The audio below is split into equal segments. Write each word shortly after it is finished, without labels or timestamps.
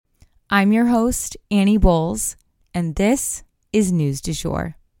I'm your host, Annie Bowles, and this is News du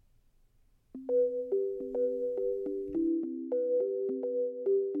Jour.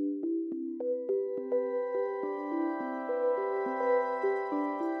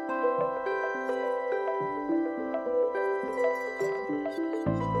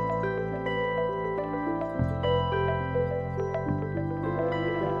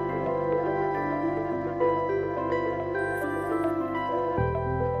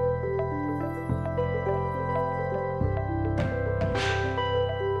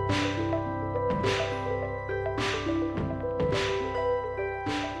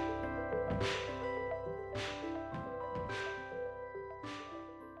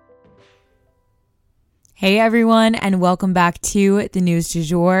 Hey everyone, and welcome back to the News du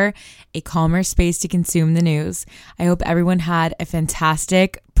Jour, a calmer space to consume the news. I hope everyone had a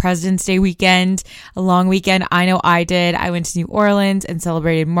fantastic President's Day weekend, a long weekend. I know I did. I went to New Orleans and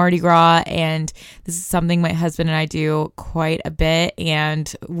celebrated Mardi Gras, and this is something my husband and I do quite a bit,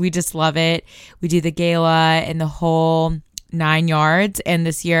 and we just love it. We do the gala and the whole 9 yards, and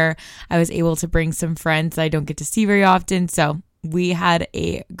this year I was able to bring some friends that I don't get to see very often, so we had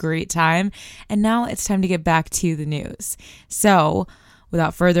a great time, and now it's time to get back to the news. So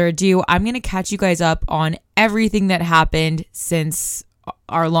without further ado, I'm going to catch you guys up on everything that happened since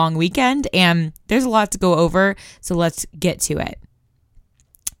our long weekend, and there's a lot to go over, so let's get to it.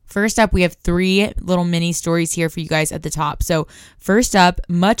 First up, we have 3 little mini stories here for you guys at the top. So first up,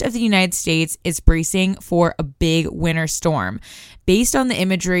 much of the United States is bracing for a big winter storm. Based on the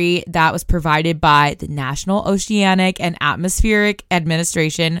imagery that was provided by the National Oceanic and Atmospheric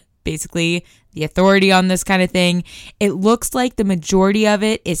Administration, basically the authority on this kind of thing, it looks like the majority of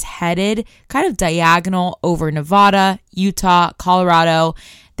it is headed kind of diagonal over Nevada, Utah, Colorado,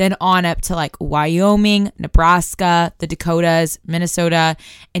 then on up to like Wyoming, Nebraska, the Dakotas, Minnesota,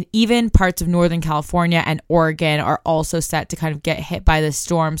 and even parts of Northern California and Oregon are also set to kind of get hit by this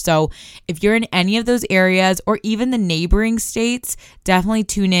storm. So if you're in any of those areas or even the neighboring states, definitely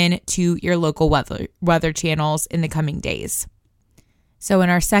tune in to your local weather channels in the coming days. So in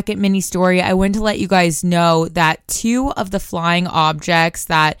our second mini story, I wanted to let you guys know that 2 of the flying objects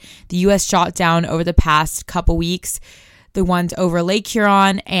that the U.S. shot down over the past couple weeks, the ones over Lake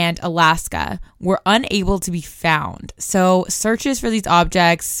Huron and Alaska, were unable to be found. So searches for these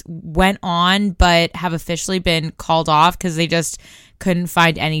objects went on, but have officially been called off because they just couldn't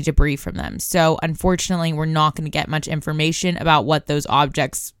find any debris from them. So unfortunately, we're not going to get much information about what those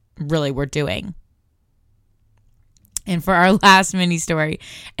objects really were doing. And for our last mini story,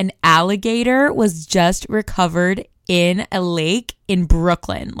 an alligator was just recovered in a lake in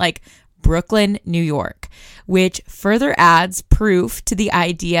Brooklyn, New York, which further adds proof to the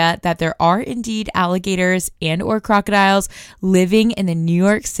idea that there are indeed alligators and or crocodiles living in the New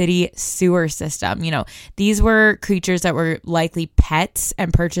York City sewer system. You know, these were creatures that were likely pets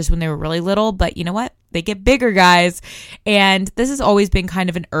and purchased when they were really little, but you know what? They get bigger, guys. And this has always been kind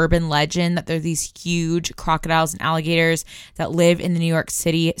of an urban legend that there are these huge crocodiles and alligators that live in the New York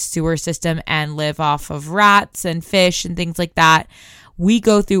City sewer system and live off of rats and fish and things like that. We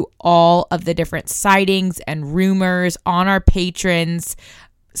go through all of the different sightings and rumors on our patrons'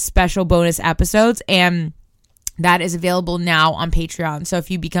 special bonus episodes, and that is available now on Patreon. So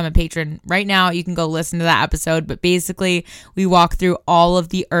if you become a patron right now, you can go listen to that episode. But basically, we walk through all of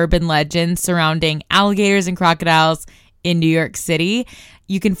the urban legends surrounding alligators and crocodiles in New York City.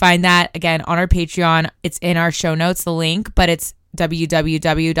 You can find that, again, on our Patreon. It's in our show notes, the link, but it's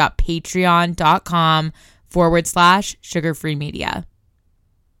www.patreon.com/sugarfree media.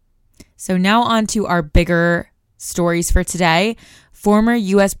 So now on to our bigger stories for today. Former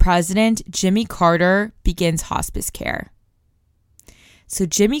U.S. President Jimmy Carter begins hospice care. So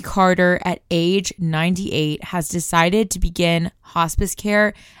Jimmy Carter, at age 98, has decided to begin hospice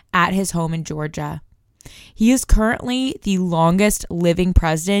care at his home in Georgia. He is currently the longest living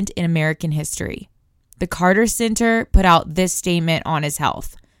president in American history. The Carter Center put out this statement on his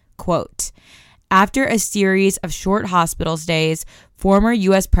health. Quote, "After a series of short hospital stays, former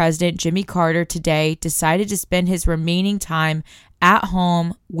U.S. President Jimmy Carter today decided to spend his remaining time at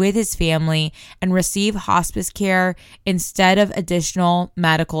home with his family and receive hospice care instead of additional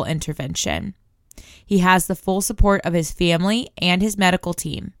medical intervention. He has the full support of his family and his medical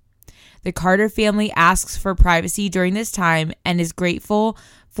team. The Carter family asks for privacy during this time and is grateful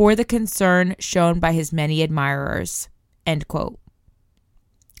for the concern shown by his many admirers." End quote.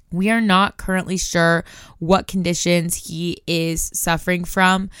 We are not currently sure what conditions he is suffering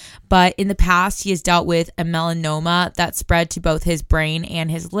from, but in the past, he has dealt with a melanoma that spread to both his brain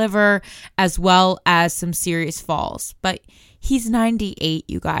and his liver, as well as some serious falls. But he's 98,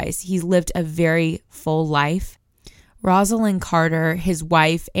 you guys. He's lived a very full life. Rosalynn Carter, his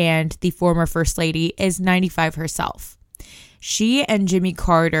wife and the former First Lady, is 95 herself. She and Jimmy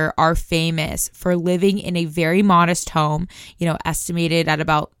Carter are famous for living in a very modest home, estimated at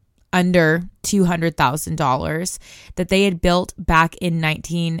about under $200,000 that they had built back in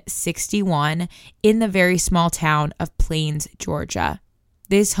 1961 in the very small town of Plains, Georgia.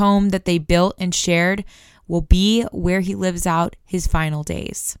 This home that they built and shared will be where he lives out his final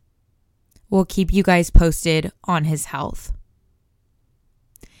days. We'll keep you guys posted on his health.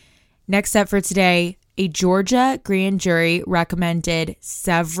 Next up for today, a Georgia grand jury recommended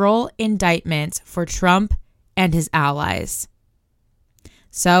several indictments for Trump and his allies.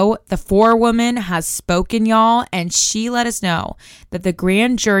 So the forewoman has spoken, y'all, and she let us know that the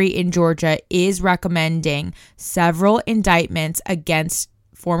grand jury in Georgia is recommending several indictments against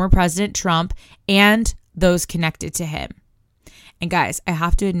former President Trump and those connected to him. And guys, I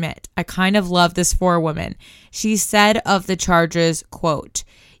have to admit, I kind of love this forewoman. She said of the charges, quote,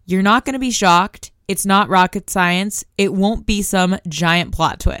 "You're not going to be shocked. It's not rocket science. It won't be some giant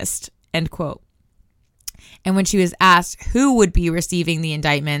plot twist," end quote. And when she was asked who would be receiving the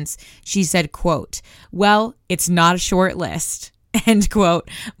indictments, she said, quote, "Well, it's not a short list," end quote,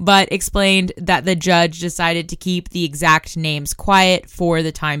 but explained that the judge decided to keep the exact names quiet for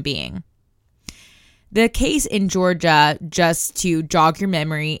the time being. The case in Georgia, just to jog your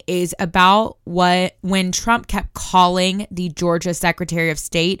memory, is about when Trump kept calling the Georgia Secretary of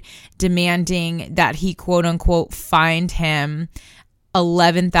State demanding that he, quote unquote, find him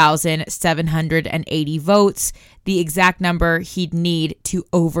 11,780 votes, the exact number he'd need to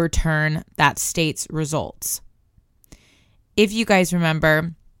overturn that state's results. If you guys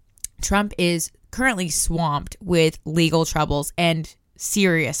remember, Trump is currently swamped with legal troubles and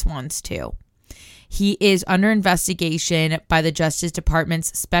serious ones too. He is under investigation by the Justice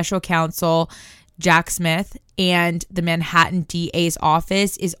Department's special counsel, Jack Smith, and the Manhattan DA's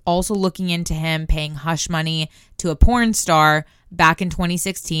office is also looking into him paying hush money to a porn star back in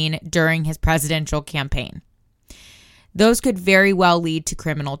 2016 during his presidential campaign. Those could very well lead to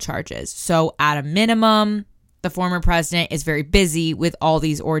criminal charges. So at a minimum, the former president is very busy with all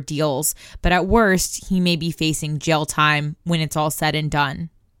these ordeals, but at worst, he may be facing jail time when it's all said and done.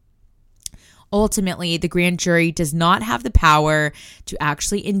 Ultimately, the grand jury does not have the power to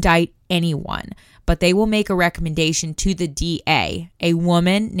actually indict anyone, but they will make a recommendation to the DA, a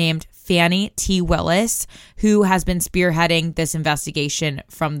woman named Fannie T. Willis, who has been spearheading this investigation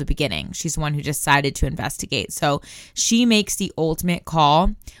from the beginning. She's the one who decided to investigate. So she makes the ultimate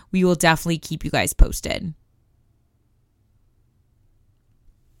call. We will definitely keep you guys posted.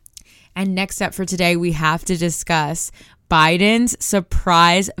 And next up for today, we have to discuss Biden's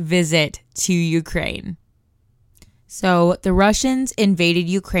surprise visit to Ukraine. So the Russians invaded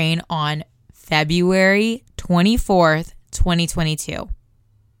Ukraine on February 24th, 2022.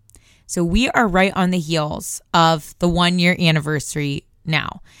 So we are right on the heels of the 1-year anniversary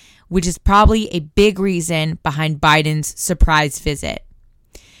now, which is probably a big reason behind Biden's surprise visit.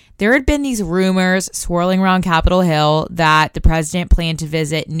 There had been these rumors swirling around Capitol Hill that the president planned to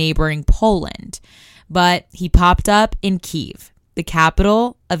visit neighboring Poland, but he popped up in Kyiv, the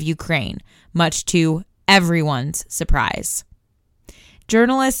capital of Ukraine, much to everyone's surprise.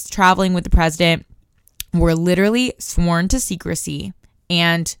 Journalists traveling with the president were literally sworn to secrecy,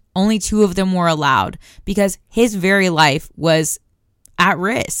 and only 2 of them were allowed because his very life was at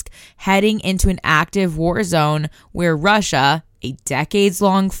risk, heading into an active war zone where Russia, a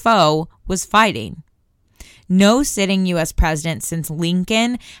decades-long foe, was fighting. No sitting U.S. president since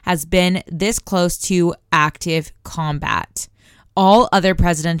Lincoln has been this close to active combat. All other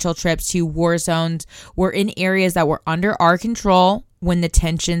presidential trips to war zones were in areas that were under our control when the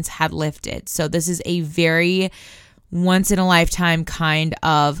tensions had lifted. So this is a very once-in-a-lifetime kind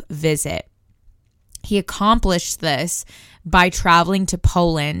of visit. He accomplished this by traveling to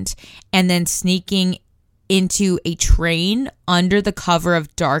Poland and then sneaking into a train under the cover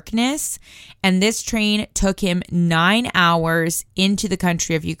of darkness. And this train took him 9 hours into the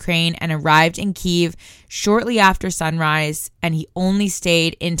country of Ukraine and arrived in Kyiv shortly after sunrise. And he only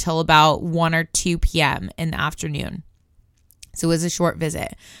stayed until about 1 or 2 p.m. in the afternoon. So it was a short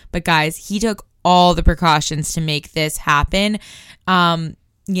visit. But guys, he took all the precautions to make this happen.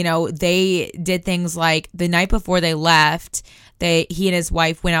 they did things like the night before they left, he and his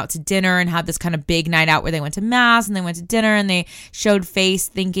wife went out to dinner and had this kind of big night out where they went to mass and they went to dinner and they showed face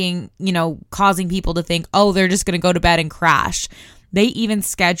thinking, causing people to think, oh, they're just going to go to bed and crash. They even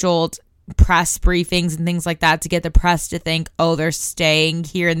scheduled press briefings and things like that to get the press to think, oh, they're staying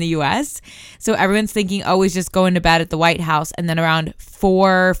here in the US. So everyone's thinking, oh, he's just going to bed at the White House. And then around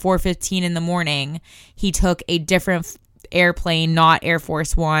 4:15 in the morning, he took a different airplane, not Air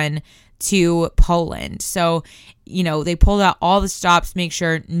Force One, to Poland. So, they pulled out all the stops, make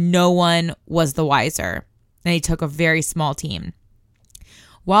sure no one was the wiser. And he took a very small team.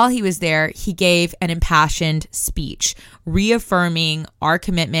 While he was there, he gave an impassioned speech reaffirming our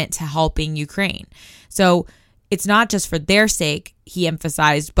commitment to helping Ukraine. So it's not just for their sake, he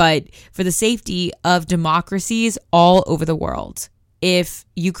emphasized, but for the safety of democracies all over the world. If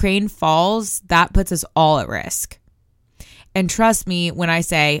Ukraine falls, that puts us all at risk. And trust me when I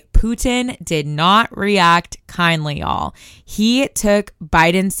say Putin did not react kindly, y'all. He took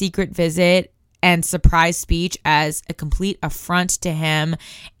Biden's secret visit and surprise speech as a complete affront to him.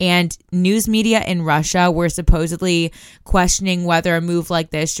 And news media in Russia were supposedly questioning whether a move like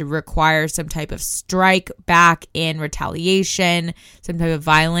this should require some type of strike back in retaliation, some type of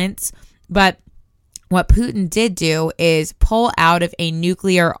violence. But what Putin did do is pull out of a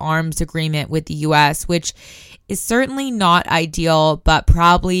nuclear arms agreement with the US, which is certainly not ideal, but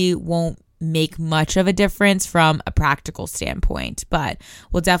probably won't make much of a difference from a practical standpoint. But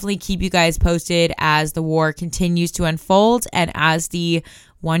we'll definitely keep you guys posted as the war continues to unfold and as the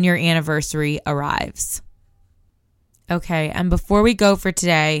 1-year anniversary arrives. Okay, and before we go for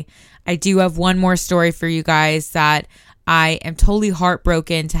today, I do have one more story for you guys that I am totally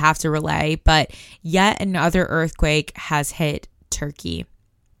heartbroken to have to relay, but yet another earthquake has hit Turkey.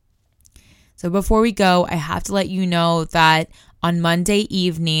 So before we go, I have to let you know that on Monday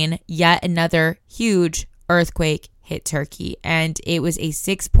evening, yet another huge earthquake hit Turkey, and it was a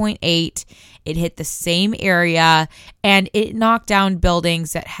 6.8. It hit the same area, and it knocked down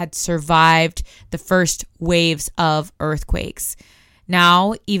buildings that had survived the first waves of earthquakes.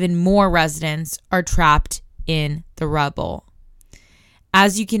 Now, even more residents are trapped in the rubble.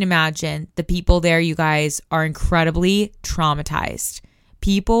 As you can imagine, the people there, you guys, are incredibly traumatized.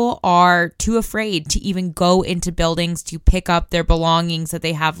 People are too afraid to even go into buildings to pick up their belongings that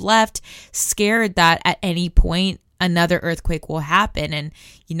they have left, scared that at any point another earthquake will happen. And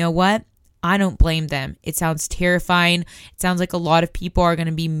you know what? I don't blame them. It sounds terrifying. It sounds like a lot of people are going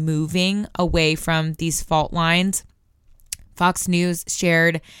to be moving away from these fault lines. Fox News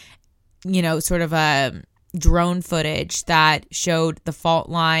shared, sort of a drone footage that showed the fault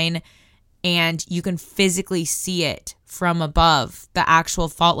line, and you can physically see it from above the actual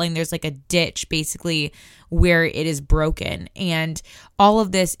fault line. There's like a ditch basically where it is broken. And all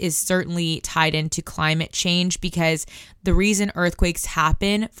of this is certainly tied into climate change, because the reason earthquakes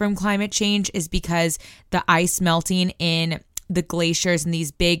happen from climate change is because the ice melting in the glaciers and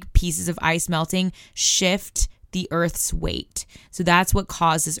these big pieces of ice melting shift the Earth's weight. So that's what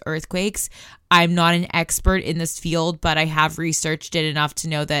causes earthquakes. I'm not an expert in this field, but I have researched it enough to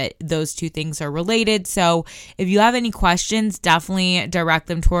know that those two things are related. So if you have any questions, definitely direct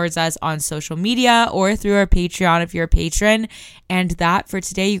them towards us on social media or through our Patreon if you're a patron. And that for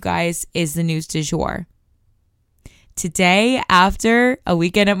today, you guys, is the news du jour. Today, after a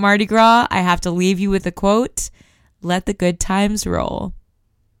weekend at Mardi Gras, I have to leave you with a quote: "Let the good times roll."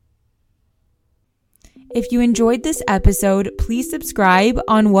 If you enjoyed this episode, please subscribe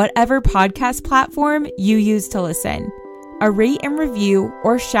on whatever podcast platform you use to listen. A rate and review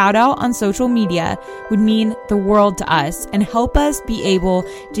or shout out on social media would mean the world to us and help us be able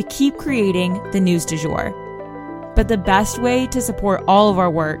to keep creating the news du jour. But the best way to support all of our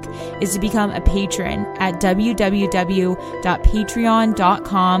work is to become a patron at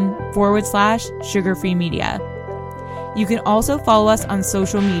www.patreon.com/sugarfreemedia. You can also follow us on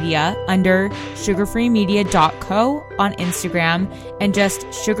social media under sugarfreemedia.co on Instagram and just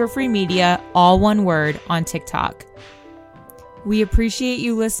sugarfreemedia, all one word, on TikTok. We appreciate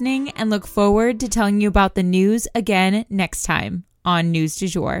you listening and look forward to telling you about the news again next time on News du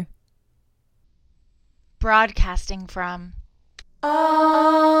Jour. Broadcasting from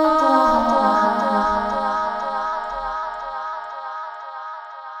Oklahoma.